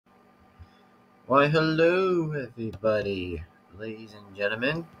Why, hello, everybody, ladies and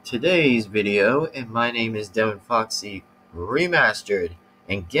gentlemen. Today's video, and my name is Devin-Foxy Remastered.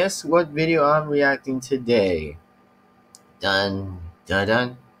 And guess what video I'm reacting today? Dun dun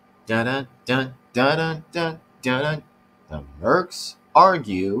dun dun dun dun dun dun dun dun. The Mercs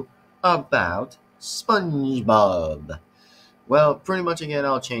argue about Spongebob. Well, pretty much again,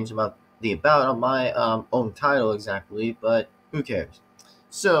 I'll change about the about on my own title exactly, but who cares?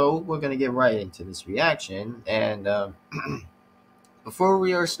 So we're gonna get right into this reaction, and before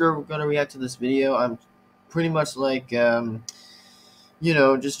we are gonna react to this video, I'm pretty much like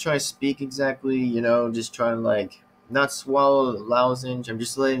just try to speak exactly, just trying to like not swallow the lozenge. I'm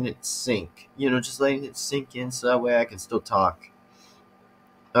just letting it sink, just letting it sink in so that way I can still talk.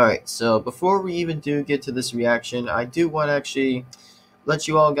 Alright, so before we even do get to this reaction, I do want to actually let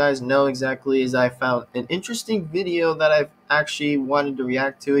you all guys know exactly as I found an interesting video that I've actually wanted to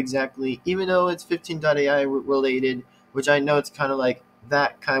react to exactly, even though it's 15.ai related, which I know it's kind of like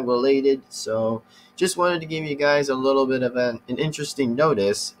that kind of related. So just wanted to give you guys a little bit of an interesting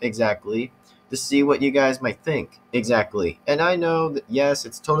notice exactly to see what you guys might think exactly. And I know that yes,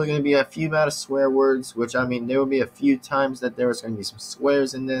 it's totally going to be a few amount of swear words, which I mean there will be a few times that there was going to be some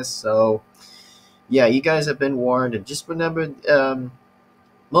swears in this. So yeah, you guys have been warned, and just remember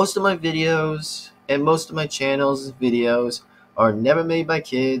most of my videos and most of my channel's videos are never made by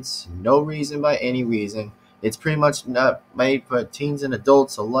kids, no reason by any reason. It's pretty much not made for teens and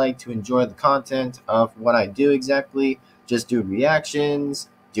adults alike to enjoy the content of what I do exactly. Just do reactions,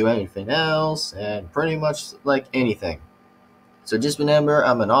 do anything else, and pretty much like anything. So just remember,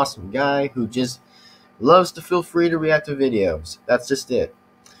 I'm an awesome guy who just loves to feel free to react to videos. That's just it.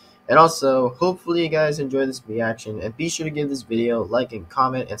 And also, hopefully you guys enjoy this reaction, and be sure to give this video a like and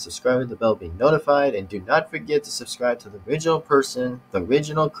comment and subscribe with the bell to be notified, and do not forget to subscribe to the original person, the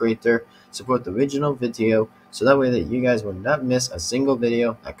original creator, support the original video, so that way that you guys will not miss a single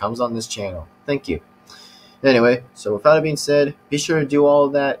video that comes on this channel. Thank you. Anyway, so without it being said, be sure to do all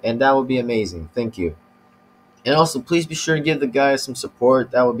of that, and that would be amazing. Thank you. And also, please be sure to give the guys some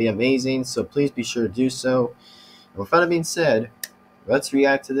support. That would be amazing, so please be sure to do so. And without it being said, let's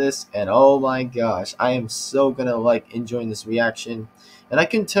react to this, and oh my gosh, I am so gonna like enjoying this reaction. And I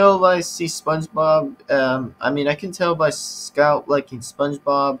can tell by see SpongeBob, I can tell by Scout liking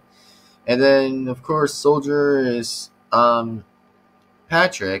SpongeBob, and then of course Soldier is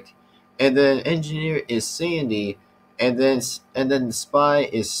Patrick, and then Engineer is Sandy, and then the Spy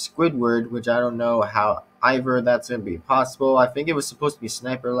is Squidward, which I don't know how either that's gonna be possible. I think it was supposed to be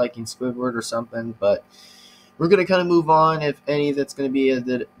Sniper liking Squidward or something, but we're going to kind of move on if any that's going to be a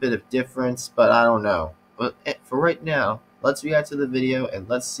bit of difference, but I don't know. But for right now, let's react to the video and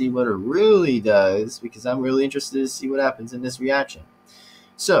let's see what it really does, because I'm really interested to see what happens in this reaction.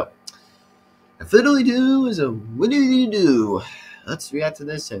 So, a fiddly-do is a widdly-do. Let's react to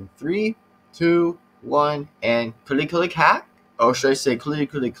this in 3, 2, 1, and click-click-hack? Or should I say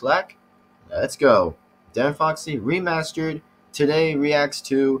click-click-clack? Let's go. Devin-Foxy Remastered today reacts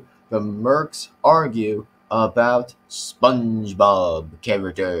to the Mercs argue about SpongeBob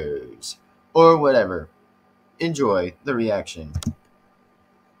characters, or whatever. Enjoy the reaction.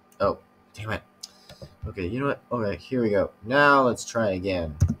 Oh, damn it. Okay, you know what? Okay, here we go. Now let's try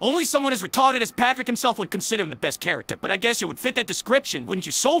again. Only someone as retarded as Patrick himself would consider him the best character, but I guess you would fit that description, wouldn't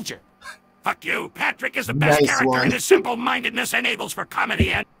you, Soldier? Fuck you. Patrick is the best character, and his simple-mindedness enables for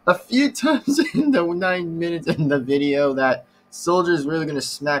comedy and... A few times in the 9 minutes in the video that Soldier's really gonna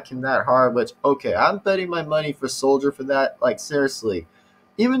smack him that hard, which, okay, I'm betting my money for Soldier for that, like, seriously.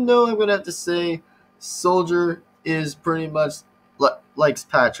 Even though I'm gonna have to say Soldier is pretty much likes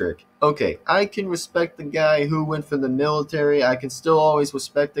Patrick. Okay, I can respect the guy who went for the military. I can still always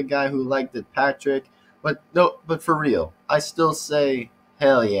respect the guy who liked it Patrick. But no, but for real, I still say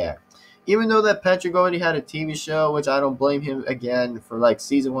hell yeah. Even though that Patrick already had a TV show, which I don't blame him again for like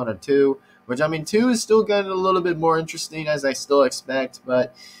season 1 or 2. Which, I mean, 2 is still getting a little bit more interesting, as I still expect,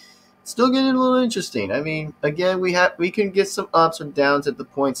 but still getting a little interesting. I mean, again, we can get some ups and downs at the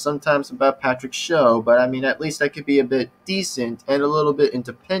point sometimes about Patrick's show, but I mean, at least I could be a bit decent and a little bit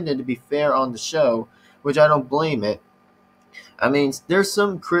independent to be fair on the show, which I don't blame it. I mean, there's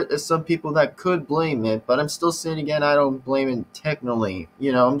some people that could blame it, but I'm still saying again, I don't blame it technically.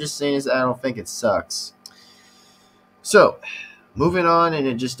 I'm just saying is I don't think it sucks. So, moving on, and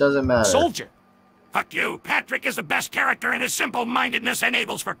it just doesn't matter. Soldier! Fuck you. Patrick is the best character, and his simple-mindedness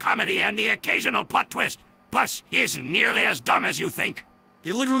enables for comedy and the occasional plot twist. Plus, he isn't nearly as dumb as you think.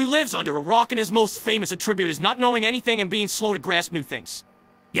 He literally lives under a rock, and his most famous attribute is not knowing anything and being slow to grasp new things.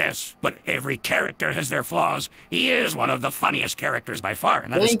 Yes, but every character has their flaws. He is one of the funniest characters by far,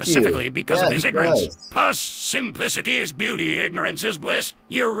 and that is Thank specifically you. because Yeah, of his he ignorance. does. Plus, simplicity is beauty, ignorance is bliss.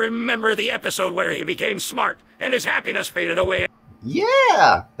 You remember the episode where he became smart, and his happiness faded away.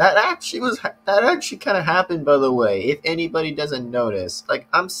 Yeah, that actually kind of happened, by the way. If anybody doesn't notice, like,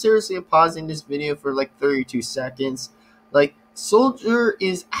 I'm seriously pausing this video for like 32 seconds. Like, Soldier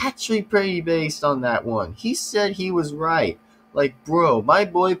is actually pretty based on that one. He said he was right. Like, bro, my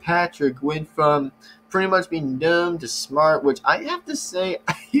boy Patrick went from pretty much being dumb to smart, which I have to say,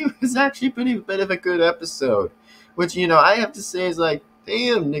 he was actually pretty bit of a good episode. Which, I have to say is like,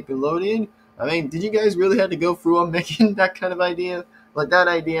 damn, Nickelodeon. I mean, did you guys really have to go through on making that kind of idea? Like, that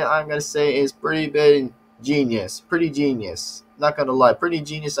idea, I'm going to say, is pretty big genius. Pretty genius. Not going to lie. Pretty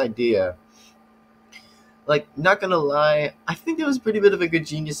genius idea. Like, not going to lie, I think it was pretty bit of a good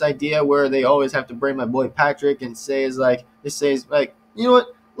genius idea where they always have to bring my boy Patrick and say, you know what?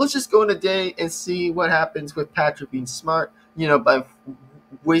 Let's just go in a day and see what happens with Patrick being smart, by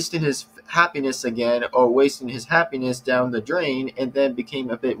wasting his happiness again or wasting his happiness down the drain and then became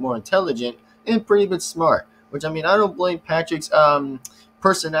a bit more intelligent and pretty bit smart. Which, I mean, I don't blame Patrick's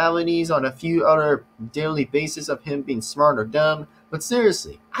personalities on a few other daily basis of him being smart or dumb. But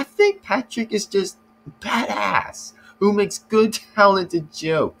seriously, I think Patrick is just badass who makes good, talented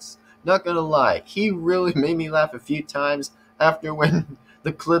jokes. Not gonna lie, he really made me laugh a few times after when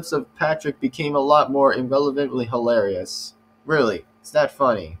the clips of Patrick became a lot more irrelevantly hilarious. Really, it's that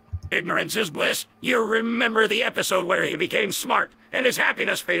funny. Ignorance is bliss. You remember the episode where he became smart, and his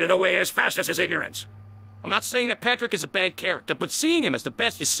happiness faded away as fast as his ignorance. I'm not saying that Patrick is a bad character, but seeing him as the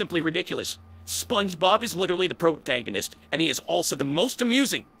best is simply ridiculous. Spongebob is literally the protagonist, and he is also the most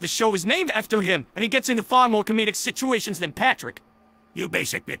amusing. The show is named after him, and he gets into far more comedic situations than Patrick. You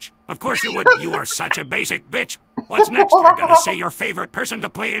basic bitch. Of course you would. You are such a basic bitch. What's next? You're gonna say your favorite person to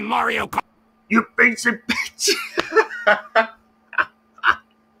play in Mario Kart. You basic bitch.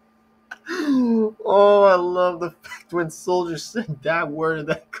 Oh, I love the fact when Soldier said that word in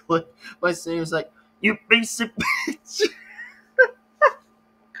that clip by saying it was like, you basic bitch.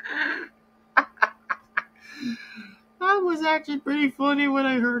 That was actually pretty funny when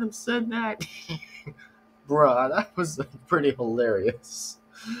I heard him said that. Bruh, that was pretty hilarious.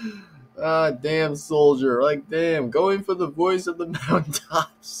 Damn, Soldier. Like, damn, going for the voice of the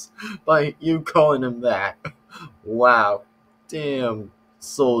mountaintops by you calling him that. Wow. Damn,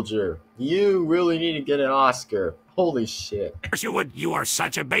 Soldier. You really need to get an Oscar. Holy shit. Yes, you would. You are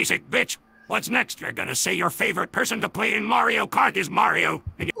such a basic bitch. What's next? You're gonna say your favorite person to play in Mario Kart is Mario.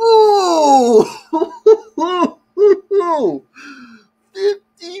 Ooh!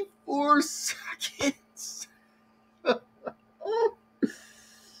 54 seconds.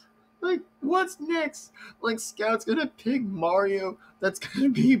 Like, what's next? Like, Scout's gonna pick Mario. That's gonna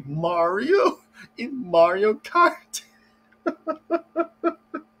be Mario in Mario Kart.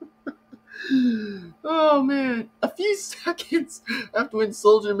 Oh man, a few seconds after when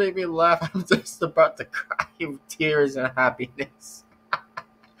Soldier made me laugh, I'm just about to cry with tears and happiness.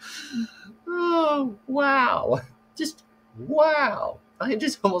 Oh, wow. Just wow. I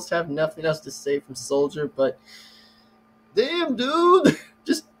just almost have nothing else to say from Soldier, but damn, dude.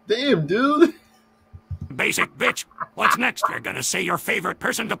 Just damn, dude. Basic bitch. What's next? You're gonna say your favorite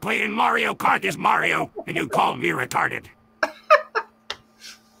person to play in Mario Kart is Mario, and you call me retarded.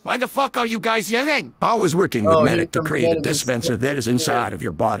 Why the fuck are you guys yelling? I was working with Medic to create a dispenser that is inside of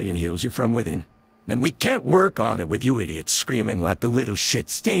your body and heals you from within. And we can't work on it with you idiots screaming like the little shit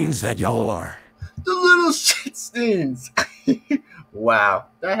stains that y'all are. The little shit stains. Wow,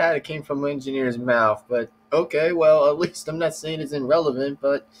 that came from an engineer's mouth, but okay, well, at least I'm not saying it's irrelevant,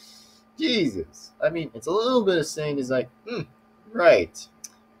 but Jesus. I mean, it's a little bit of saying is like, right.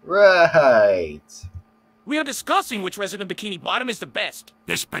 We are discussing which Resident Bikini Bottom is the best.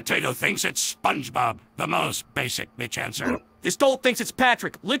 This potato thinks it's Spongebob, the most basic bitch answer. This doll thinks it's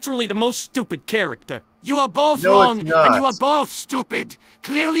Patrick, literally the most stupid character. You are both wrong, and you are both stupid.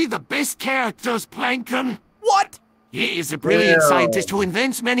 Clearly the best character is Plankton. What? He is a brilliant scientist who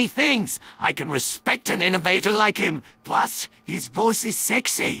invents many things. I can respect an innovator like him. Plus, his voice is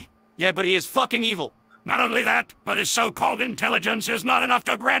sexy. Yeah, but he is fucking evil. Not only that, but his so-called intelligence is not enough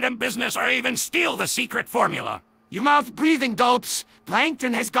to grant him business or even steal the secret formula. You mouth-breathing dopes.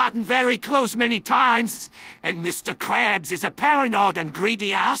 Plankton has gotten very close many times, and Mr. Krabs is a paranoid and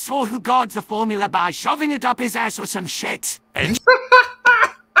greedy asshole who guards the formula by shoving it up his ass with some shit. And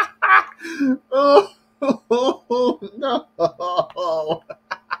Oh, no.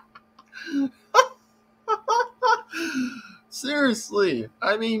 Seriously,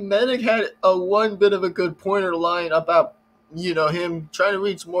 I mean, Medic had one bit of a good pointer line about him trying to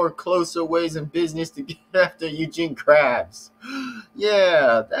reach more closer ways in business to get after Eugene Krabs.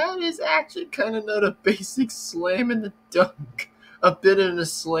 Yeah, that is actually kind of not a basic slam in the dunk. A bit of a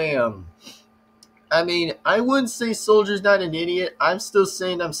slam. I mean, I wouldn't say Soldier's not an idiot. I'm still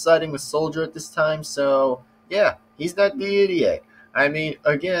saying I'm siding with Soldier at this time, so yeah, he's not the idiot. I mean,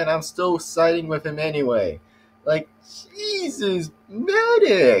 again, I'm still siding with him anyway. Like, Jesus,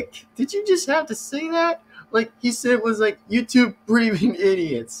 Medic! Did you just have to say that? Like, he said it was like YouTube breathing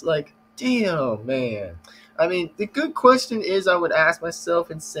idiots. Like, damn, man. I mean, the good question is I would ask myself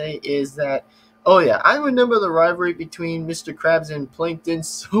and say is that, oh yeah, I remember the rivalry between Mr. Krabs and Plankton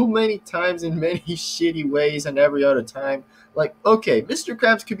so many times in many shitty ways and every other time. Like, okay, Mr.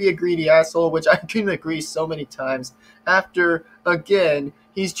 Krabs could be a greedy asshole, which I can agree so many times. After, again,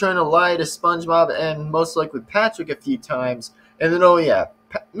 he's trying to lie to SpongeBob and most likely Patrick a few times. And then, oh yeah,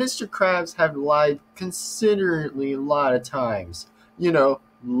 Mr. Krabs have lied considerably a lot of times.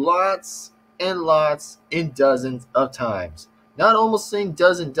 Lots and lots and dozens of times. Not almost saying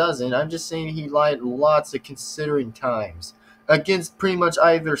dozen, I'm just saying he lied lots of considering times. Against pretty much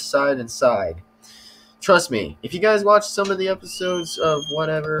either side and side. Trust me, if you guys watch some of the episodes of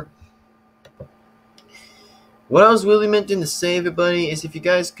whatever, what I was really meant to say, everybody, is if you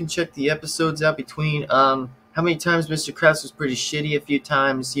guys can check the episodes out between, how many times Mr. Krabs was pretty shitty a few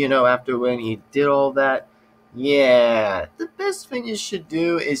times, after when he did all that. Yeah, the best thing you should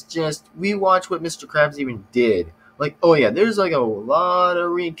do is just rewatch what Mr. Krabs even did. Like, oh yeah, there's like a lot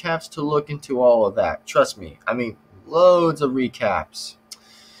of recaps to look into all of that. Trust me. I mean, loads of recaps.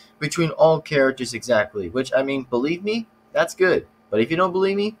 Between all characters exactly. Which, I mean, believe me, that's good. But if you don't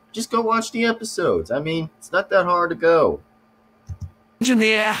believe me, just go watch the episodes. I mean, it's not that hard to go.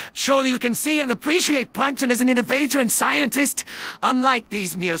 Engineer, surely you can see and appreciate Plankton as an innovator and scientist, unlike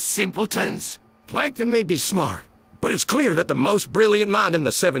these mere simpletons. Plankton may be smart, but it's clear that the most brilliant mind in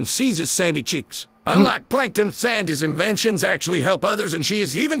the Seven Seas is Sandy Cheeks. Unlike Plankton, Sandy's inventions actually help others, and she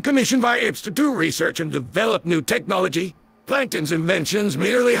is even commissioned by apes to do research and develop new technology. Plankton's inventions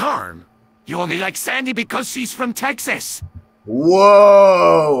merely harm. You only like Sandy because she's from Texas.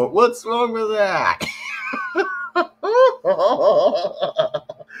 Whoa! What's wrong with that?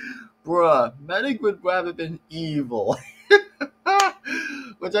 Bruh, Medic would rather been evil.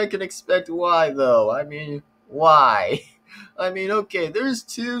 Which I can expect why, though. I mean, why? I mean, okay, there's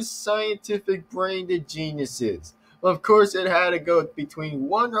two scientific-brained geniuses. Of course, it had to go between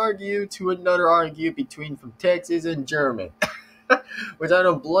one argue to another argue between from Texas and German. Which I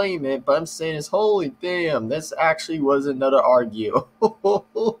don't blame it, but I'm saying is, holy damn, this actually was another argue.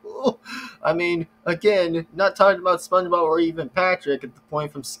 I mean, again, not talking about SpongeBob or even Patrick at the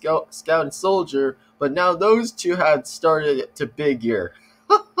point from Scout and Soldier, but now those two have started to figure.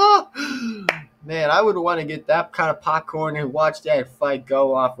 Man, I would want to get that kind of popcorn and watch that fight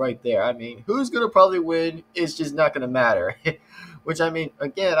go off right there. I mean, who's going to probably win is just not going to matter. Which, I mean,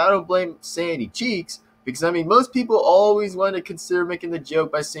 again, I don't blame Sandy Cheeks, because, I mean, most people always want to consider making the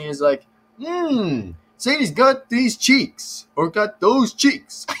joke by saying, it's like, Sandy's got these cheeks, or got those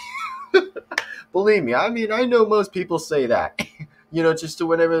cheeks. Believe me, I mean, I know most people say that. Just to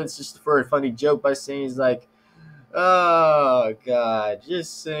whenever it's just for a funny joke by saying, it's like, oh, God,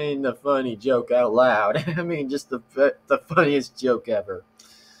 just saying the funny joke out loud. I mean, just the funniest joke ever.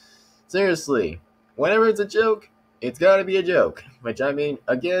 Seriously, whenever it's a joke, it's got to be a joke. Which, I mean,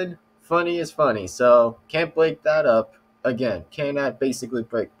 again, funny is funny, so can't break that up. Again, cannot basically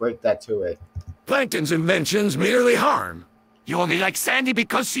break that to it. Plankton's inventions merely harm. You only like Sandy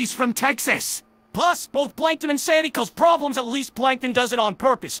because she's from Texas. Plus, both Plankton and Sandy cause problems. At least Plankton does it on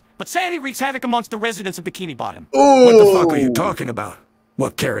purpose. But Sandy wreaks havoc amongst the residents of Bikini Bottom. Ooh. What the fuck are you talking about?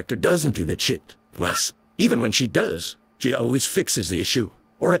 What character doesn't do that shit? Plus, even when she does, she always fixes the issue.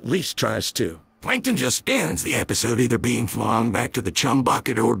 Or at least tries to. Plankton just ends the episode either being flung back to the chum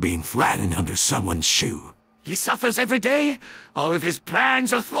bucket or being flattened under someone's shoe. He suffers every day. All of his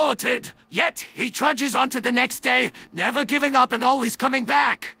plans are thwarted. Yet, he trudges on to the next day, never giving up and always coming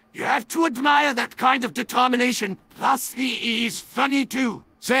back. You have to admire that kind of determination. Plus, he is funny too.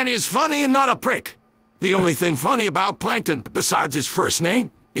 Sandy is funny and not a prick. The only thing funny about Plankton, besides his first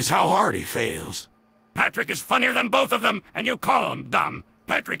name, is how hard he fails. Patrick is funnier than both of them, and you call him dumb.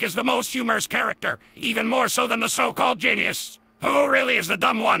 Patrick is the most humorous character, even more so than the so-called genius. Who really is the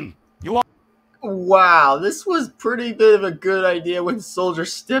dumb one? You are. Wow, this was pretty bit of a good idea when Soldier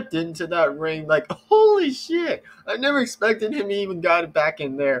stepped into that ring. Like, holy shit. I never expected him to even got back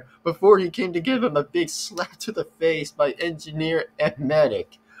in there before he came to give him a big slap to the face by Engineer and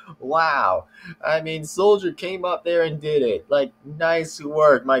Medic. Wow. I mean, Soldier came up there and did it. Like, nice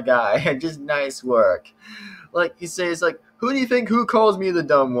work, my guy. Just nice work. Like, he says, like, Who do you think who calls me the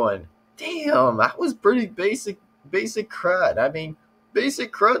dumb one? Damn, that was pretty basic crud. I mean,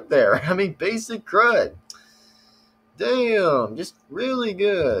 basic crud there. I mean, basic crud. Damn, just really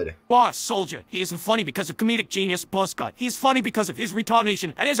good. Boss, soldier, he isn't funny because of comedic genius Buzzcut. He's funny because of his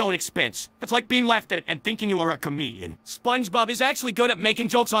retardation at his own expense. It's like being laughed at and thinking you are a comedian. SpongeBob is actually good at making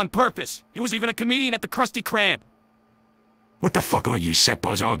jokes on purpose. He was even a comedian at the Krusty Krab. What the fuck are you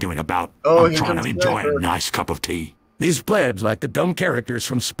seppos arguing about? Oh, I'm trying to enjoy a nice cup of tea. These plebs like the dumb characters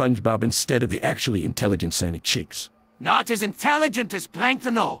from SpongeBob instead of the actually intelligent Santa chicks. Not as intelligent as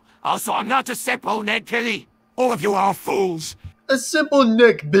Plankton, though. Also, I'm not a Seppo, Ned Kelly. All of you are fools. A simple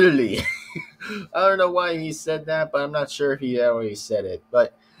Nick Billy. I don't know why he said that, but I'm not sure if he already said it.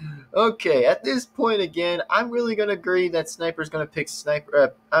 But, okay, at this point again, I'm really going to agree that Sniper's going to pick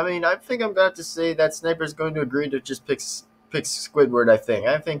Sniper. I mean, I think I'm going to say that Sniper's going to agree to just pick Squidward, I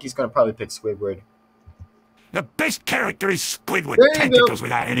think he's going to probably pick Squidward. The best character is Squidward. There you Tentacles go.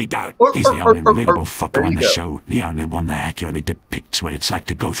 without any doubt. He's the only relatable fucker on the show. The only one that accurately depicts what it's like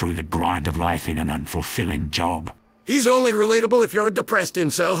to go through the grind of life in an unfulfilling job. He's only relatable if you're a depressed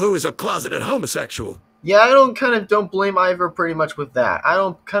incel who is a closeted homosexual. Yeah, I don't blame Ivor pretty much with that. I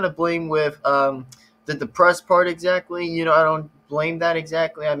don't kind of blame with the depressed part exactly. You know, I don't blame that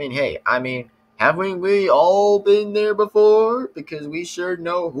exactly. I mean, hey, haven't we all been there before? Because we sure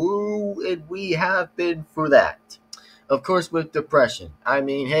know who and we have been for that. Of course, with depression. I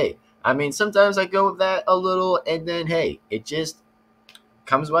mean, hey, sometimes I go with that a little, and then, hey, it just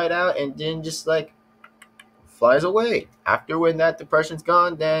comes right out and then just, like, flies away. After when that depression's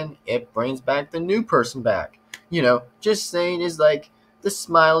gone, then it brings back the new person back. You know, just saying is like the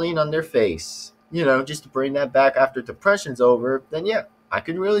smiling on their face. You know, just to bring that back after depression's over, then yeah. I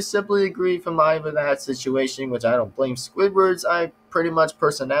can really simply agree from either that situation, which I don't blame Squidward's pretty much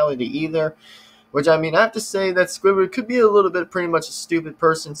personality either. Which, I mean, I have to say that Squidward could be a little bit pretty much a stupid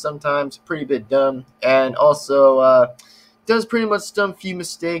person sometimes, pretty bit dumb, and also does pretty much dumb few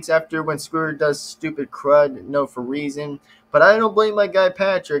mistakes after when Squidward does stupid crud, no for reason. But I don't blame my guy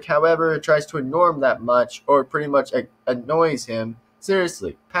Patrick, however, it tries to ignore him that much, or pretty much annoys him.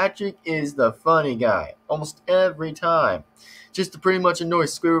 Seriously, Patrick is the funny guy, almost every time. Just to pretty much annoy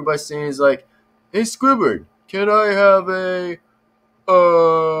Squidward by saying he's like, "Hey Squidward, can I have a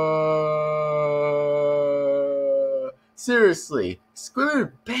Seriously,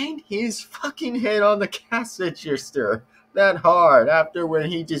 Squidward banged his fucking head on the cassette register that hard after when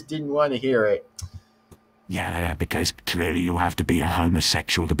he just didn't want to hear it. Yeah, because clearly you have to be a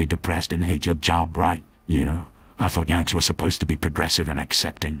homosexual to be depressed and hate your job, right? You know, I thought Yanks were supposed to be progressive and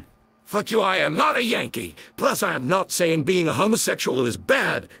accepting. Fuck you, I am not a Yankee. Plus, I am not saying being a homosexual is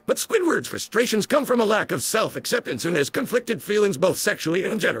bad, but Squidward's frustrations come from a lack of self-acceptance and his conflicted feelings both sexually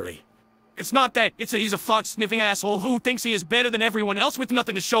and generally. It's not that. He's a fox-sniffing asshole who thinks he is better than everyone else with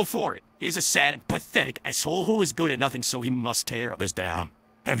nothing to show for it. He's a sad and pathetic asshole who is good at nothing, so he must tear others down.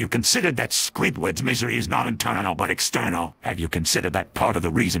 Have you considered that Squidward's misery is not internal but external? Have you considered that part of the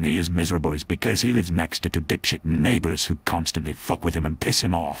reason he is miserable is because he lives next to two dipshit neighbors who constantly fuck with him and piss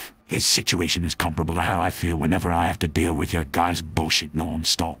him off? His situation is comparable to how I feel whenever I have to deal with your guys' bullshit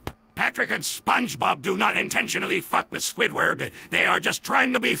non-stop. Patrick and Spongebob do not intentionally fuck with Squidward. They are just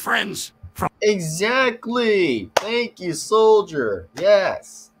trying to be friends. Exactly! Thank you, soldier.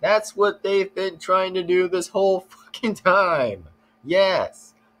 Yes, that's what they've been trying to do this whole fucking time.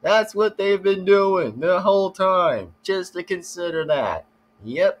 Yes, that's what they've been doing the whole time. Just to consider that.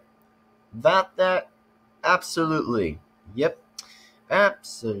 Yep. That. Absolutely. Yep.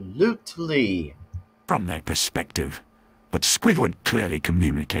 Absolutely. From their perspective. But Squidward clearly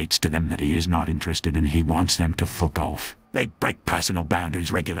communicates to them that he is not interested and he wants them to fuck off. They break personal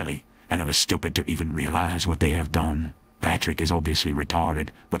boundaries regularly and are stupid to even realize what they have done. Patrick is obviously retarded,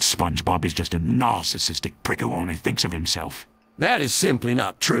 but SpongeBob is just a narcissistic prick who only thinks of himself. That is simply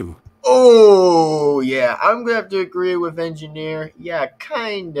not true. Oh, yeah, I'm gonna have to agree with Engineer. Yeah,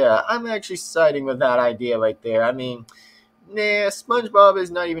 kinda. I'm actually siding with that idea right there. I mean, nah, SpongeBob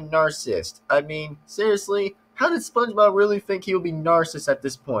is not even narcissist. I mean, seriously, how did SpongeBob really think he would be narcissist at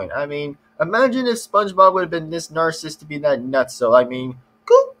this point? I mean, imagine if SpongeBob would have been this narcissist to be that nutso. I mean,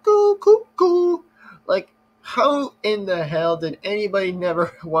 cool. Like, how in the hell did anybody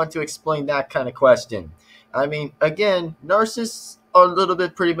never want to explain that kind of question? I mean, again, narcissists are a little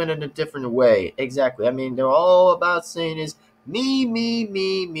bit pretty much in a different way. Exactly. I mean, they're all about saying is me.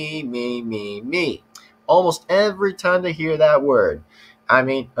 Almost every time they hear that word. I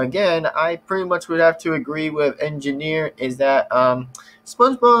mean, again, I pretty much would have to agree with Engineer is that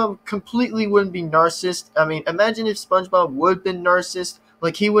SpongeBob completely wouldn't be narcissist. I mean, imagine if SpongeBob would have been narcissist.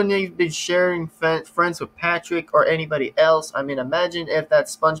 Like, he wouldn't even be sharing friends with Patrick or anybody else. I mean, imagine if that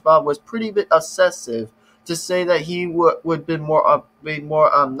SpongeBob was pretty bit obsessive to say that he would be more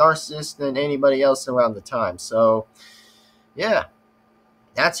narcissist than anybody else around the time. So, yeah,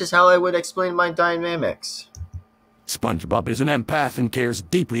 that's just how I would explain my dynamics. SpongeBob is an empath and cares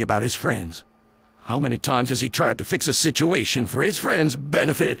deeply about his friends. How many times has he tried to fix a situation for his friends'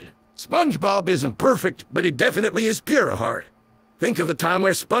 benefit? SpongeBob isn't perfect, but he definitely is pure of heart. Think of the time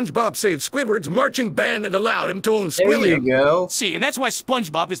where SpongeBob saved Squidward's marching band and allowed him to own There you Squilliam. go. See, and that's why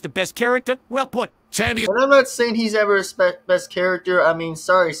SpongeBob is the best character? Well put. Sandy, And I'm not saying he's ever a best character. I mean,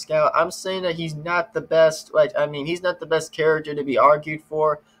 sorry, Scout. I'm saying that he's not the best. Like, I mean, he's not the best character to be argued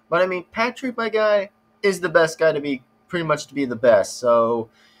for. But I mean, Patrick, my guy, is the best guy to be pretty much to be the best. So,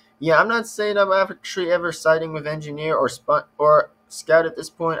 yeah, I'm not saying I'm actually ever siding with Engineer or Scout at this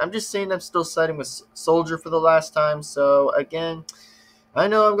point. I'm just saying I'm still siding with Soldier for the last time. So, again, I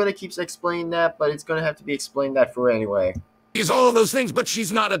know I'm going to keep explaining that, but it's going to have to be explained that for anyway. She's all those things, but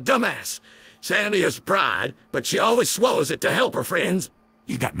she's not a dumbass. Sandy has pride, but she always swallows it to help her friends.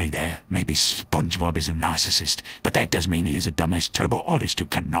 You got me there. Maybe SpongeBob is a narcissist, but that does mean he is a dumbass turbo artist who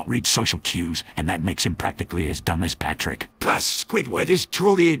cannot read social cues, and that makes him practically as dumb as Patrick. Plus, Squidward is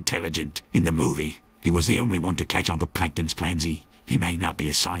truly intelligent. In the movie, he was the only one to catch on the plankton's plansy. He may not be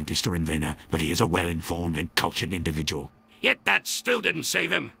a scientist or inventor, but he is a well-informed and cultured individual. Yet that still didn't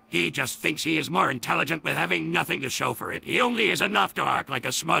save him. He just thinks he is more intelligent with having nothing to show for it. He only is enough to act like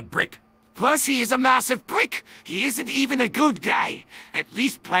a smug brick. Plus, he is a massive prick. He isn't even a good guy. At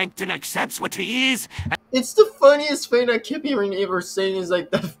least Plankton accepts what he is. It's the funniest thing I keep hearing ever saying is like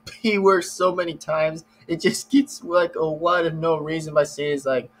the P word so many times. It just gets like a what of no reason by saying it's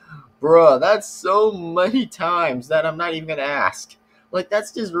like, bruh, that's so many times that I'm not even gonna ask. Like,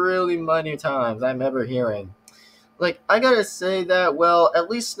 that's just really many times I'm ever hearing. Like, I gotta say that, well, at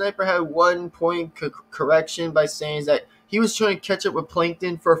least Sniper had 1 point correction by saying that he was trying to catch up with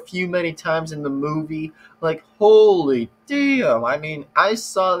Plankton for a few many times in the movie. Like, holy damn. I mean, I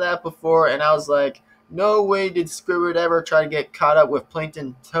saw that before and I was like, no way did Squidward ever try to get caught up with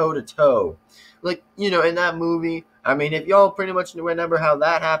Plankton toe to toe. Like, you know, in that movie, I mean, if y'all pretty much remember how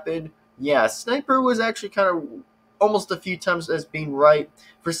that happened, yeah, Sniper was actually kind of almost a few times as being right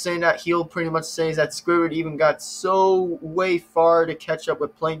for saying that. He'll pretty much say that Squidward even got so way far to catch up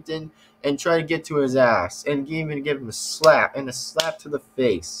with Plankton and try to get to his ass and even give him a slap to the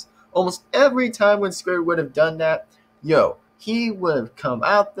face. Almost every time when Squidward would have done that, he would have come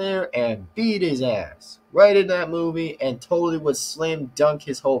out there and beat his ass right in that movie and totally would slam dunk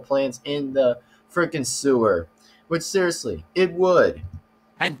his whole plans in the freaking sewer. Which, seriously, it would.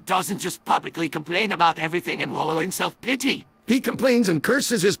 And doesn't just publicly complain about everything and wallow in self-pity. He complains and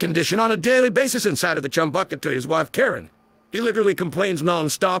curses his condition on a daily basis inside of the chum bucket to his wife, Karen. He literally complains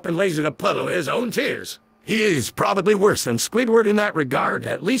non-stop and lays in a puddle of his own tears. He is probably worse than Squidward in that regard.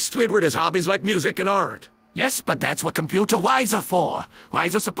 At least Squidward has hobbies like music and art. Yes, but that's what computer wives are for.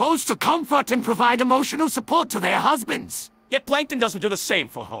 Wives are supposed to comfort and provide emotional support to their husbands. Yet Plankton doesn't do the same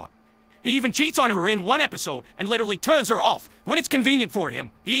for her. He even cheats on her in one episode and literally turns her off when it's convenient for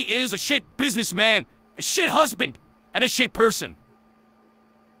him. He is a shit businessman, a shit husband, and a shit person.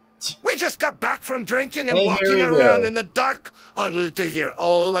 We just got back from drinking and Hey, walking here we around go. in the dark, only to hear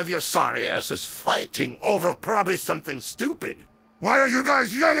all of your sorry asses fighting over probably something stupid. Why are you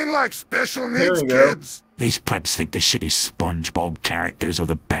guys yelling like special Here needs we go. kids? These plebs think the shitty SpongeBob characters are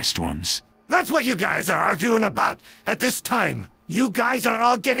the best ones. That's what you guys are arguing about at this time. You guys are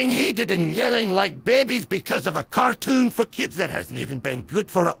all getting heated and yelling like babies because of a cartoon for kids that hasn't even been good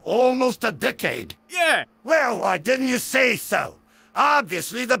for almost a decade. Yeah. Well, why didn't you say so?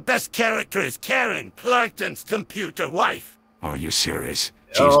 Obviously, the best character is Karen, Plankton's computer wife. Are you serious?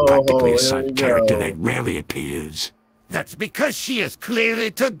 She's Oh, practically here a side we character go. that rarely appears. That's because she is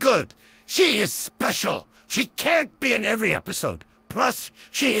clearly too good. She is special. She can't be in every episode. Plus,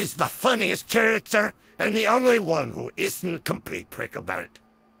 she is the funniest character and the only one who isn't a complete prick about it.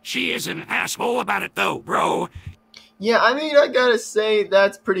 She is an asshole about it though, bro. Yeah, I mean, I gotta say,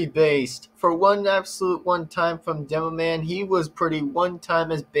 that's pretty based. For one absolute one time from Demoman, he was pretty one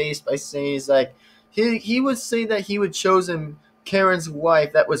time as based by saying he's like, he would say that he would chosen Karen's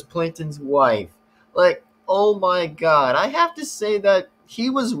wife, that was Plankton's wife. Like, oh my god, I have to say that he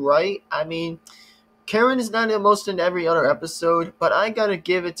was right. I mean, Karen is not almost in every other episode, but I gotta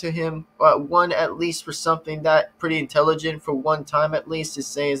give it to him one at least for something that pretty intelligent for one time at least to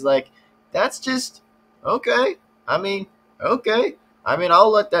say is like, that's just okay. I mean, okay. I mean, I'll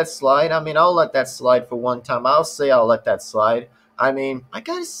let that slide. I'll let that slide for one time. I'll say I'll let that slide. I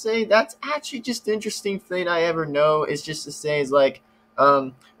gotta say, that's actually just the interesting thing I ever know is just to say is like,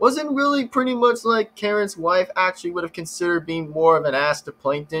 Wasn't really pretty much like Karen's wife actually would have considered being more of an ass to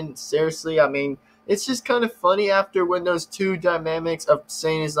Plankton. Seriously, I mean, it's just kind of funny after when those two dynamics of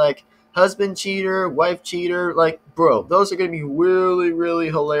saying is like husband cheater, wife cheater, like, bro, those are going to be really, really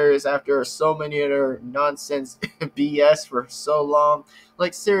hilarious after so many other nonsense BS for so long.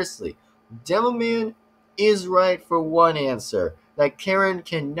 Like, seriously, Devilman is right for one answer. Like, Karen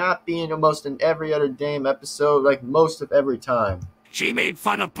cannot be in almost in every other damn episode, like, most of every time. She made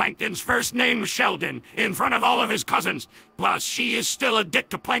fun of Plankton's first name, Sheldon, in front of all of his cousins. Plus, she is still a dick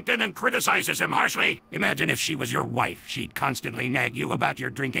to Plankton and criticizes him harshly. Imagine if she was your wife. She'd constantly nag you about your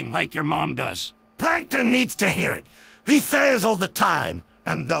drinking like your mom does. Plankton needs to hear it. He fails all the time.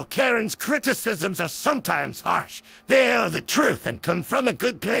 And though Karen's criticisms are sometimes harsh, they are the truth and come from a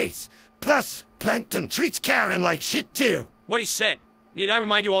good place. Plus, Plankton treats Karen like shit too. What he said. Did I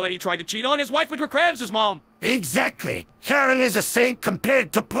remind you all that he tried to cheat on his wife with Krabs' mom? Exactly. Karen is a saint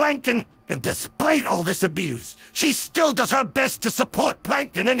compared to Plankton, and despite all this abuse, she still does her best to support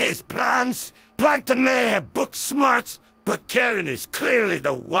Plankton in his plans. Plankton may have book smarts, but Karen is clearly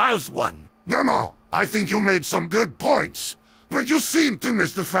the wise one. Nemo, I think you made some good points. But you seem to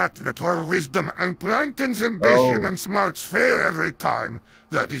miss the fact that her wisdom and Plankton's ambition and smarts fail every time.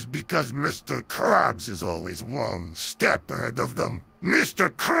 That is because Mr. Krabs is always one step ahead of them. Mr.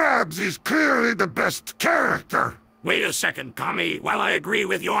 Krabs is clearly the best character. Wait a second, Commie. While I agree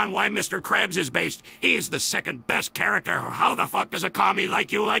with you on why Mr. Krabs is based, he's the second best character. How the fuck does a commie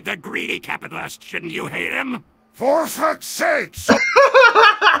like you like the greedy capitalist? Shouldn't you hate him? For fuck's sake!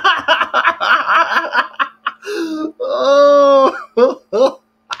 Oh,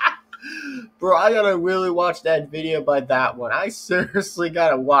 bro, I gotta really watch that video by that one. I seriously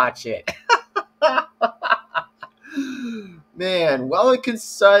gotta watch it. Man, while I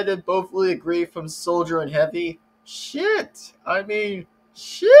decided both really agree from Soldier and Heavy, shit. I mean,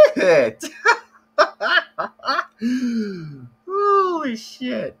 shit. Holy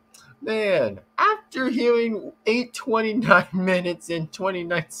shit. Man, after hearing 8:29 minutes and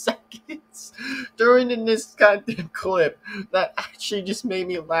 29 seconds during this goddamn clip, that actually just made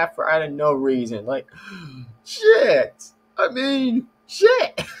me laugh for out of no reason. Like, shit. I mean,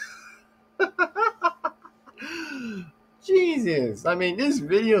 shit. Jesus. I mean, this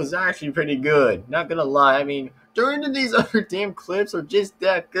video is actually pretty good. Not gonna lie. I mean, during these other damn clips are just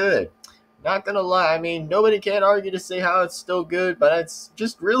that good. Not gonna lie, I mean, nobody can argue to say how it's still good, but it's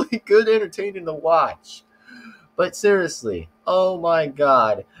just really good entertaining to watch. But seriously, oh my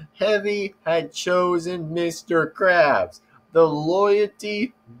god, Heavy had chosen Mr. Krabs, the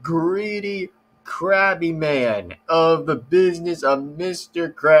loyalty, greedy, crabby man of the business of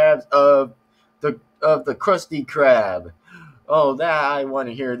Mr. Krabs of the Krusty Krab. Oh, that I want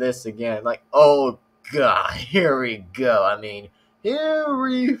to hear this again. Like, oh god, here we go. I mean, here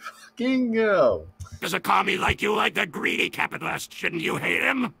we fucking go. Does a commie like you like the greedy capitalist? Shouldn't you hate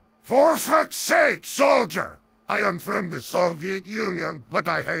him? For fuck's sake, soldier! I am from the Soviet Union, but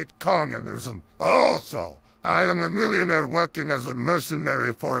I hate communism. Also, I am a millionaire working as a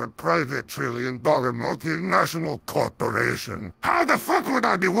mercenary for a private trillion-dollar multinational corporation. How the fuck would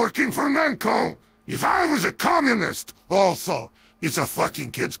I be working for Namco if I was a communist? Also, it's a fucking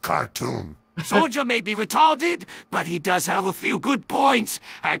kid's cartoon. Soldier may be retarded, but he does have a few good points.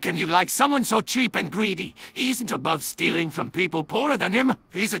 How can you like someone so cheap and greedy? He isn't above stealing from people poorer than him.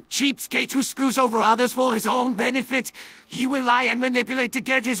 He's a cheapskate who screws over others for his own benefit. He will lie and manipulate to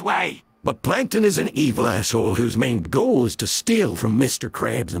get his way. But Plankton is an evil asshole whose main goal is to steal from Mr.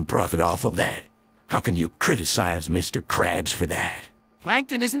 Krabs and profit off of that. How can you criticize Mr. Krabs for that?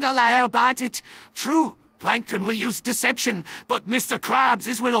 Plankton isn't a liar about it. True. Plankton will use deception, but Mr. Krabs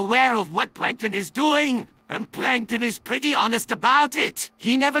is well aware of what Plankton is doing, and Plankton is pretty honest about it.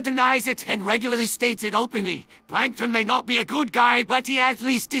 He never denies it and regularly states it openly. Plankton may not be a good guy, but he at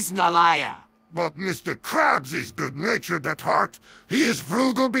least isn't a liar. But Mr. Krabs is good-natured at heart. He is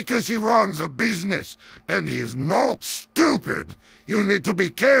frugal because he runs a business, and he is not stupid. You need to be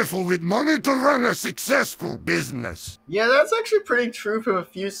careful with money to run a successful business. Yeah, that's actually pretty true for a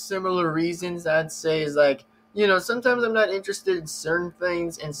few similar reasons. I'd say is like, you know, sometimes I'm not interested in certain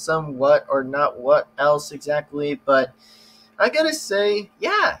things and some what or not what else exactly, but I gotta say,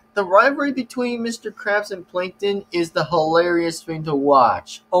 yeah, the rivalry between Mr. Krabs and Plankton is the hilarious thing to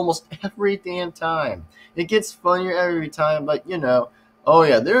watch almost every damn time. It gets funnier every time, but you know, oh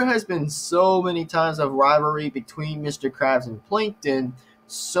yeah, there has been so many times of rivalry between Mr. Krabs and Plankton,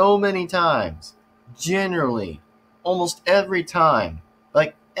 so many times. Generally, almost every time.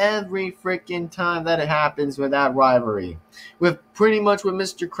 Like every freaking time that it happens with that rivalry. With pretty much with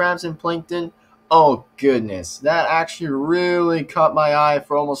Mr. Krabs and Plankton, Oh goodness, that actually really caught my eye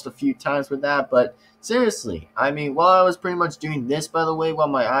for almost a few times with that. But seriously, I mean, while I was pretty much doing this, by the way, while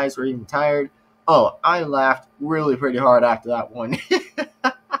my eyes were even tired, oh, I laughed really pretty hard after that one.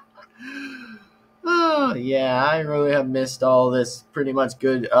 Oh yeah, I really have missed all this pretty much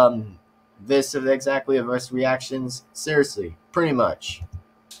good this of exactly of us reactions. Seriously, pretty much.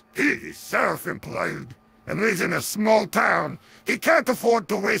 He's self-employed and lives in a small town. He can't afford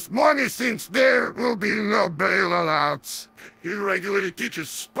to waste money since there will be no bailouts. He regularly teaches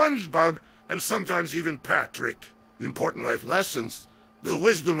Spongebob and sometimes even Patrick important life lessons. The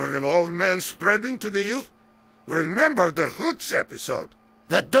wisdom of an old man spreading to the youth. Remember the Hoots episode.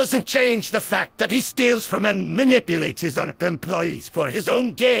 That doesn't change the fact that he steals from and manipulates his own employees for his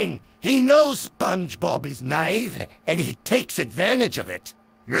own gain. He knows SpongeBob is naive, and he takes advantage of it.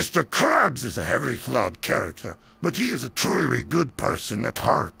 Mr. Krabs is a heavily flawed character, but he is a truly good person at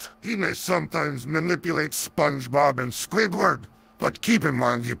heart. He may sometimes manipulate SpongeBob and Squidward, but keep in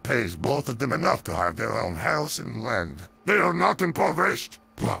mind he pays both of them enough to have their own house and land. They are not impoverished.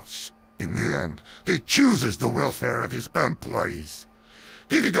 Plus, in the end, he chooses the welfare of his employees.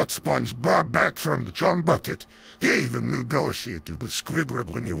 He got SpongeBob back from the John Bucket. He even negotiated with Squidward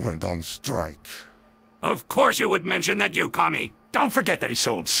when he went on strike. Of course you would mention that, you commie. Don't forget that he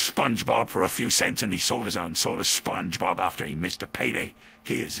sold SpongeBob for a few cents and he sold his own soul to SpongeBob after he missed a payday.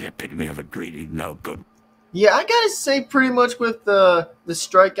 He is the epitome of a greedy no-good. Yeah, I gotta say, pretty much with the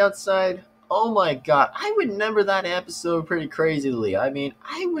strike outside, oh my god, I remember that episode pretty crazily. I mean,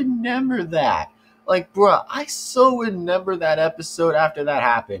 I remember that. Like, bruh, I so remember that episode after that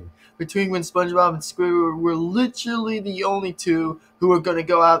happened. Between when SpongeBob and Squidward were literally the only two who were gonna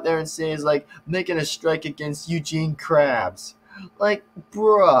go out there and say is like making a strike against Eugene Krabs. Like,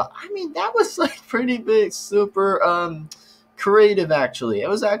 bruh, I mean, that was like pretty big, super creative actually. It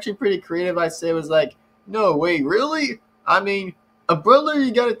was actually pretty creative. I'd say. It was like, no, wait, really? I mean, a brother,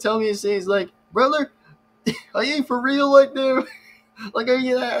 you gotta tell me and say, he's like, brother, are you for real like that? Like, are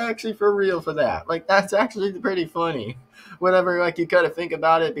you actually for real for that? Like, that's actually pretty funny. Whenever, like, you kind of think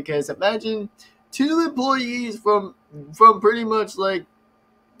about it, because imagine two employees from pretty much, like,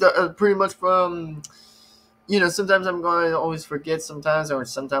 pretty much from, you know, sometimes I'm going to always forget sometimes, or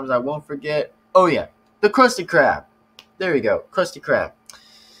sometimes I won't forget. Oh, yeah, the Krusty Krab. There you go, Krusty Krab.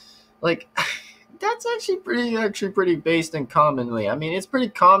 Like, that's actually pretty based and commonly. I mean, it's pretty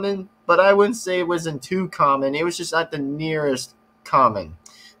common, but I wouldn't say it wasn't too common. It was just at the nearest common.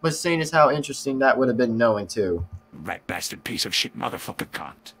 But saying is how interesting that would have been knowing too. That bastard piece of shit motherfucker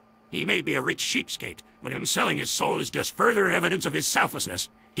can't. He may be a rich cheapskate, but him selling his soul is just further evidence of his selflessness.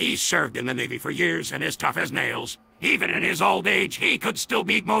 He served in the Navy for years and is tough as nails. Even in his old age, he could still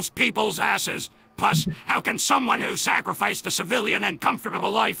beat most people's asses. Plus, how can someone who sacrificed a civilian and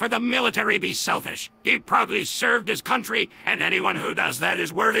comfortable life for the military be selfish? He proudly served his country, and anyone who does that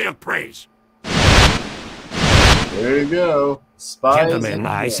is worthy of praise. There you go. Spies. Gentlemen,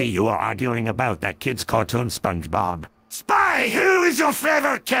 I see you are arguing about that kid's cartoon Spongebob. Spy, who is your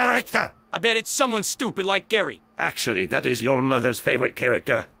favorite character? I bet it's someone stupid like Gary. Actually, that is your mother's favorite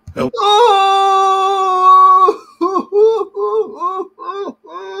character. Oh.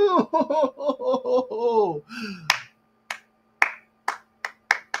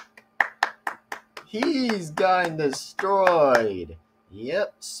 He's gotten destroyed.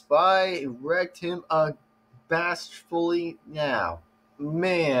 Yep, Spy wrecked him bashfully now.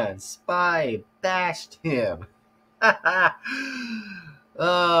 Man, Spy bashed him.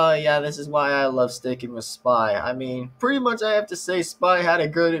 Oh, yeah, this is why I love sticking with Spy. I mean, pretty much I have to say Spy had a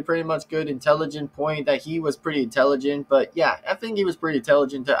pretty much good intelligent point that he was pretty intelligent. But yeah, I think he was pretty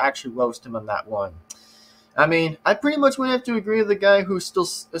intelligent to actually roast him on that one. I mean, I pretty much would have to agree with the guy who still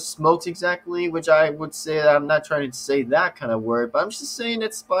smokes exactly, which I would say that I'm not trying to say that kind of word, but I'm just saying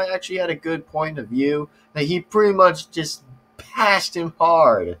that Spy actually had a good point of view, that he pretty much just bashed him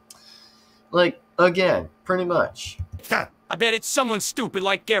hard. Like, again, pretty much. I bet it's someone stupid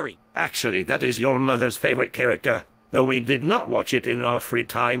like Gary. Actually, that is your mother's favorite character. Though we did not watch it in our free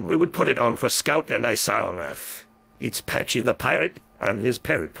time, we would put it on for Scout and I saw enough. It's Patchy the Pirate and his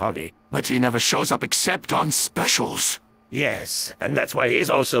parrot party. But he never shows up except on specials. Yes, and that's why he's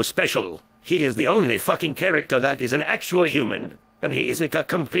also special. He is the only fucking character that is an actual human, and he isn't a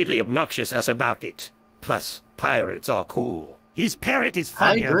completely obnoxious ass about it. Plus, pirates are cool. His parrot is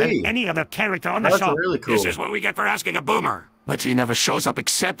funnier than any other character on the show. Really cool. This is what we get for asking a boomer. But he never shows up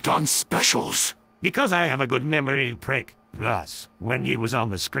except on specials. Because I have a good memory, prick. Plus, when he was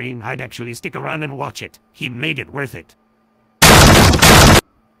on the screen, I'd actually stick around and watch it. He made it worth it.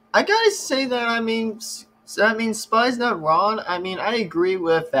 I gotta say that, I mean, So, I mean, Spy's not wrong. I mean, I agree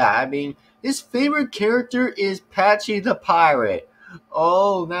with that. I mean, his favorite character is Patchy the Pirate.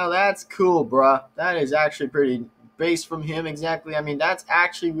 Oh, now that's cool, bruh. That is actually pretty based from him exactly. I mean, that's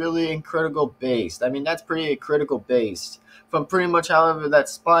actually really critical based. I mean, that's pretty critical based. From pretty much however that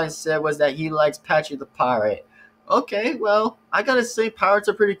Spy said was that he likes Patchy the Pirate. Okay, well, I gotta say pirates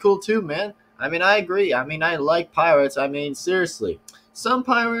are pretty cool too, man. I mean, I agree. I mean, I like pirates. I mean, seriously. Some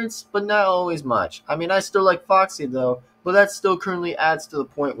pirates, but not always much. I mean, I still like Foxy, though, but that still currently adds to the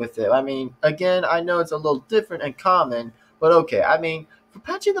point with it. I mean, again, I know it's a little different and common, but okay. I mean, for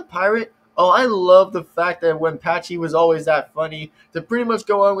Patchy the Pirate, oh, I love the fact that when Patchy was always that funny, to pretty much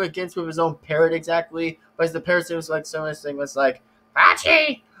go on against with his own parrot exactly, but the parrot was like, so much thing was like,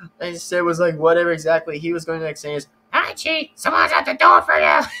 Patchy! And he said was like, whatever exactly he was going to say is, Patchy, someone's at the door for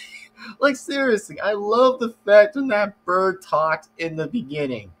you! Like, seriously, I love the fact when that bird talked in the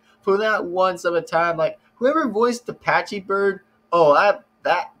beginning. For that once of a time, like, whoever voiced the Patchy bird, oh,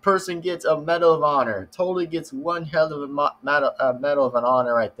 that person gets a Medal of Honor. Totally gets one hell of a Medal of an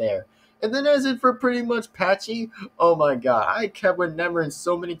Honor right there. And then as it for pretty much Patchy, oh my god, I kept remembering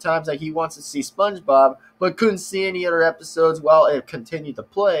so many times that he wants to see SpongeBob, but couldn't see any other episodes while it continued to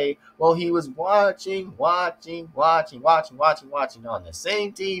play, while he was watching on the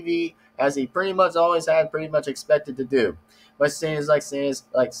same TV as he pretty much always had pretty much expected to do. But saying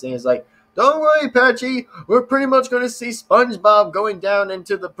don't worry, Patchy, we're pretty much going to see SpongeBob going down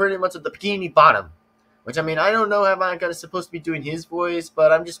into the pretty much at the Bikini Bottom. Which, I mean, I don't know how I'm supposed to be doing his voice,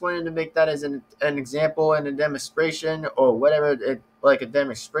 but I'm just wanting to make that as an example and a demonstration or whatever, like a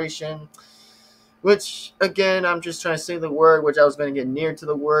demonstration. Which, again, I'm just trying to say the word, which I was going to get near to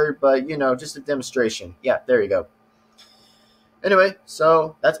the word, but, you know, just a demonstration. Yeah, there you go. Anyway,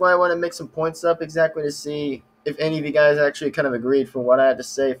 so that's why I want to make some points up exactly to see if any of you guys actually kind of agreed for what I had to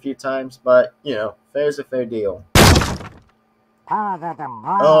say a few times, but, you know, fair's a fair deal.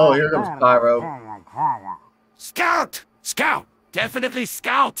 Oh, here comes Pyro. Scout! Scout! Definitely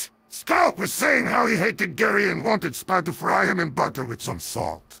Scout! Scout was saying how he hated Gary and wanted Spy to fry him in butter with some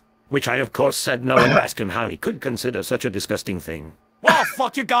salt. Which I, of course, said no and asked him how he could consider such a disgusting thing. Well,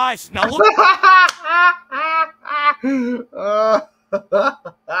 fuck you guys! Now look!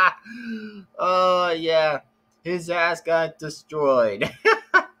 Oh, yeah. His ass got destroyed.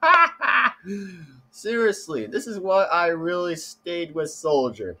 Seriously, this is why I really stayed with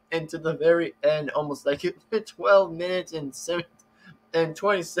Soldier. And to the very end, almost like 12 minutes and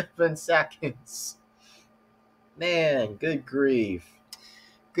 27 seconds. Man, good grief.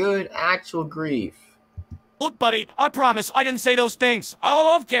 Good actual grief. Look, buddy, I promise I didn't say those things. I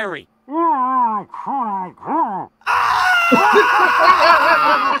love Gary.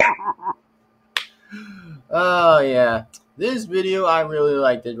 Oh, yeah. This video, I really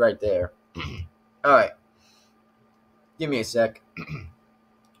liked it right there. Alright. Give me a sec.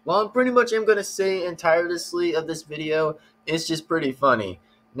 Well, I'm pretty much am going to say entirely of this video, it's just pretty funny.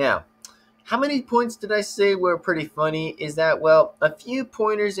 Now, how many points did I say were pretty funny? Is that, well, a few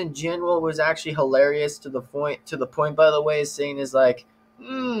pointers in general was actually hilarious to the point, by the way, saying is like,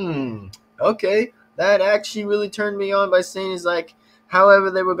 okay, that actually really turned me on by saying is like, however,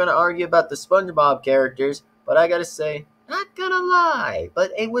 they were going to argue about the SpongeBob characters, but I got to say, not gonna lie,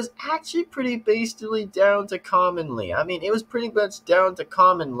 but it was actually pretty basically down to commonly. I mean, it was pretty much down to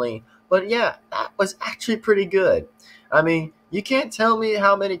commonly, but yeah, that was actually pretty good. I mean, you can't tell me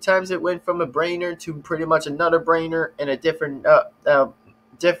how many times it went from a brainer to pretty much another brainer and a different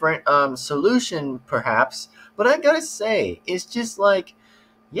solution, perhaps. But I gotta say, it's just like,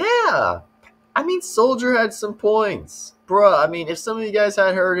 yeah. I mean, Soldier had some points. Bruh, I mean, if some of you guys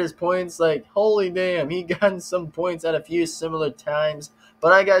had heard his points, like, holy damn, he gotten some points at a few similar times.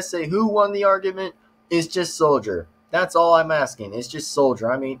 But I gotta say, who won the argument is just Soldier. That's all I'm asking. It's just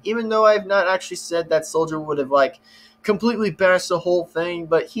Soldier. I mean, even though I've not actually said that Soldier would have, like, completely bashed the whole thing,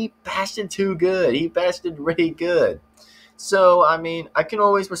 but he bashed it too good. He bashed it really good. So, I mean, I can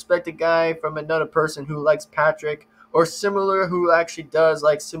always respect a guy from another person who likes Patrick, or similar, who actually does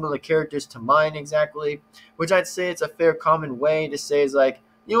like similar characters to mine exactly, which I'd say it's a fair common way to say is like,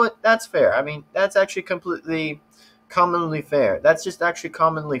 you know what, that's fair. I mean, that's actually completely commonly fair. That's just actually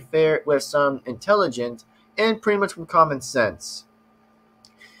commonly fair with some intelligence and pretty much with common sense.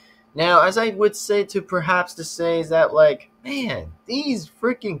 Now, as I would say to perhaps to say is that like, man, these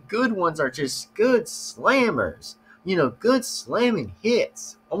freaking good ones are just good slammers. You know, good slamming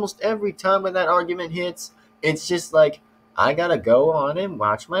hits. Almost every time when that argument hits, it's just like, I gotta go on and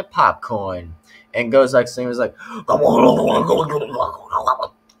watch my popcorn. And goes like, singers like,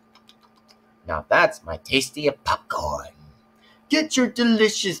 now that's my tasty popcorn. get your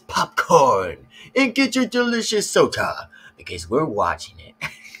delicious popcorn and get your delicious soda because we're watching it.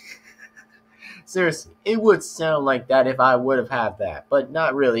 Seriously, it would sound like that if I would have had that, but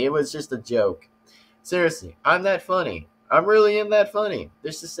not really. It was just a joke. Seriously, I'm that funny. I really am that funny.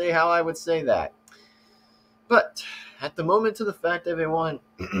 Just to say how I would say that. But at the moment to the fact, everyone,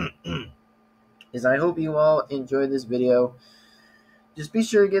 is I hope you all enjoyed this video. Just be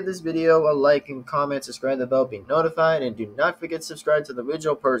sure to give this video a like and comment, subscribe to the bell, be notified, and do not forget to subscribe to the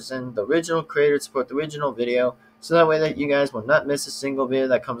original person, the original creator, to support the original video, so that way that you guys will not miss a single video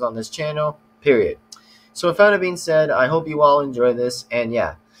that comes on this channel, period. So with that being said, I hope you all enjoy this, and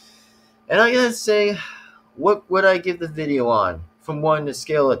yeah. And I gotta say, what would I give the video on, from 1 to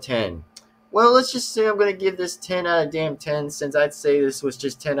scale of 10? Well, let's just say I'm gonna give this 10 out of damn 10, since I'd say this was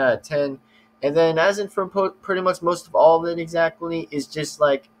just 10 out of 10. And then, as in from pretty much most of all of it exactly, is just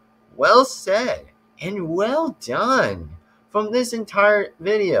like, well said and well done from this entire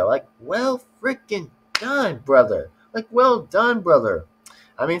video. Like, well freaking done, brother. Like, well done, brother.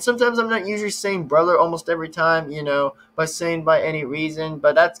 I mean, sometimes I'm not usually saying brother almost every time, you know, by saying by any reason,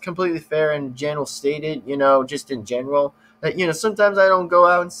 but that's completely fair and general stated, you know, just in general. That, you know, sometimes I don't go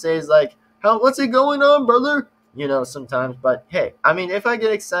out and say, like, what's it going on, brother? You know, sometimes, but hey, I mean, if I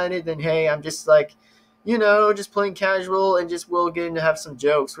get excited, then hey, I'm just like, you know, just playing casual and just will getting to have some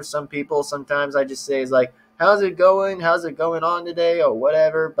jokes for some people. Sometimes I just say, it's like, how's it going? How's it going on today? Or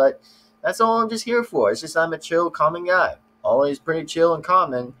whatever, but that's all I'm just here for. It's just I'm a chill, calming guy. Always pretty chill and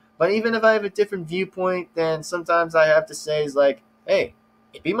common. But even if I have a different viewpoint, then sometimes I have to say, is like, hey,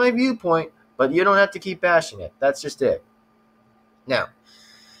 it be my viewpoint, but you don't have to keep bashing it. That's just it. Now,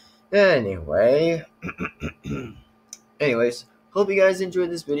 anyways, hope you guys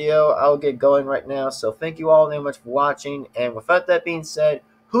enjoyed this video. I'll get going right now, so thank you all very much for watching. And without that being said,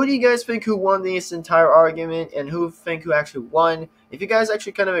 who do you guys think who won this entire argument, and who think who actually won? If you guys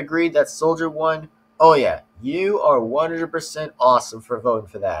actually kind of agreed that Soldier won, oh yeah, you are 100% awesome for voting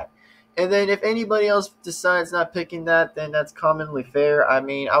for that. And then if anybody else decides not picking that, then that's commonly fair. I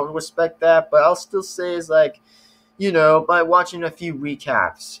mean, I would respect that, but I'll still say is like, you know, by watching a few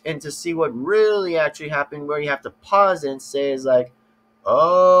recaps and to see what really actually happened, where you have to pause and say is like,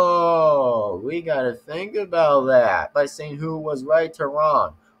 oh, we got to think about that by saying who was right to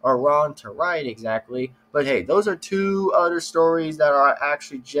wrong or wrong to right exactly. But hey, those are two other stories that are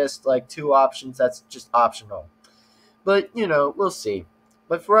actually just like two options that's just optional. But, you know, we'll see.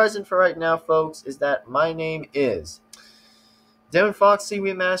 But for us and for right now, folks, is that my name is Devin-Foxy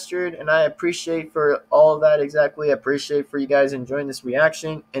Remastered, and I appreciate for all of that exactly. I appreciate for you guys enjoying this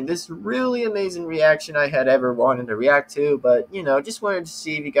reaction, and this really amazing reaction I had ever wanted to react to, but, you know, just wanted to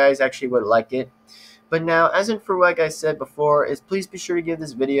see if you guys actually would like it. But now, as in for like I said before, is please be sure to give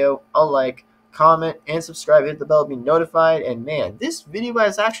this video a like, comment, and subscribe, hit the bell to be notified. And man, this video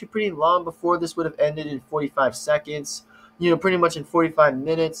was actually pretty long before this would have ended in 45 seconds. You know, pretty much in 45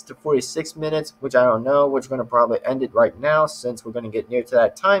 minutes to 46 minutes, which I don't know, which we're going to probably end it right now since we're going to get near to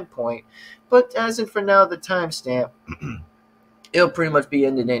that time point. But as in for now, the timestamp, it'll pretty much be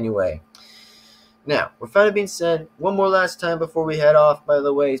ended anyway. Now, with that being said, one more last time before we head off, by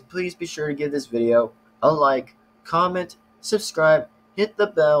the way, please be sure to give this video a like, comment, subscribe, hit the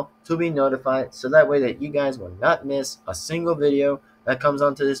bell to be notified so that way that you guys will not miss a single video that comes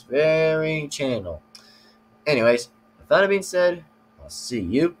onto this very channel. Anyways, with that being said, I'll see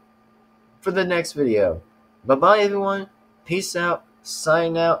you for the next video. Bye-bye, everyone. Peace out,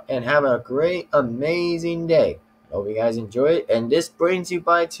 sign out, and have a great, amazing day. Hope you guys enjoy it, and this brings you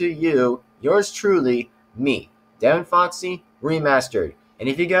by to you, yours truly, me, Devin-Foxy Remastered. And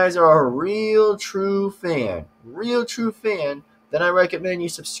if you guys are a real true fan, then I recommend you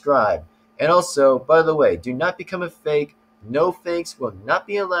subscribe. And also, by the way, do not become a fake. No fakes will not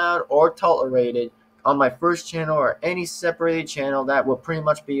be allowed or tolerated on my first channel or any separated channel. That will pretty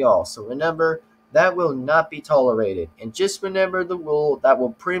much be all. So remember, that will not be tolerated. And just remember the rule, that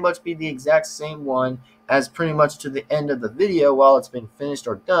will pretty much be the exact same one as pretty much to the end of the video while it's been finished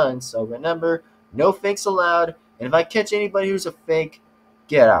or done. So remember, no fakes allowed. And if I catch anybody who's a fake,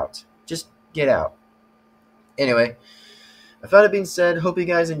 get out. Just get out. Anyway, with that being said, hope you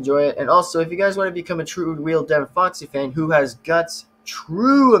guys enjoy it. And also, if you guys want to become a true, real Devin-Foxy fan who has guts,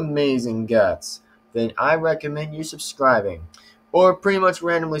 true amazing guts, then I recommend you subscribing. Or pretty much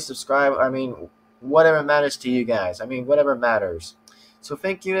randomly subscribe. I mean, whatever matters to you guys. I mean, whatever matters. So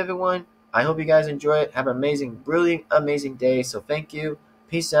thank you, everyone. I hope you guys enjoy it. Have an amazing, brilliant, amazing day. So thank you.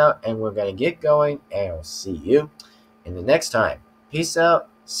 Peace out. And we're going to get going. And I'll see you in the next time. Peace out.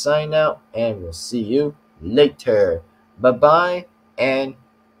 Sign out. And we'll see you later. Bye-bye. And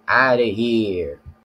out of here.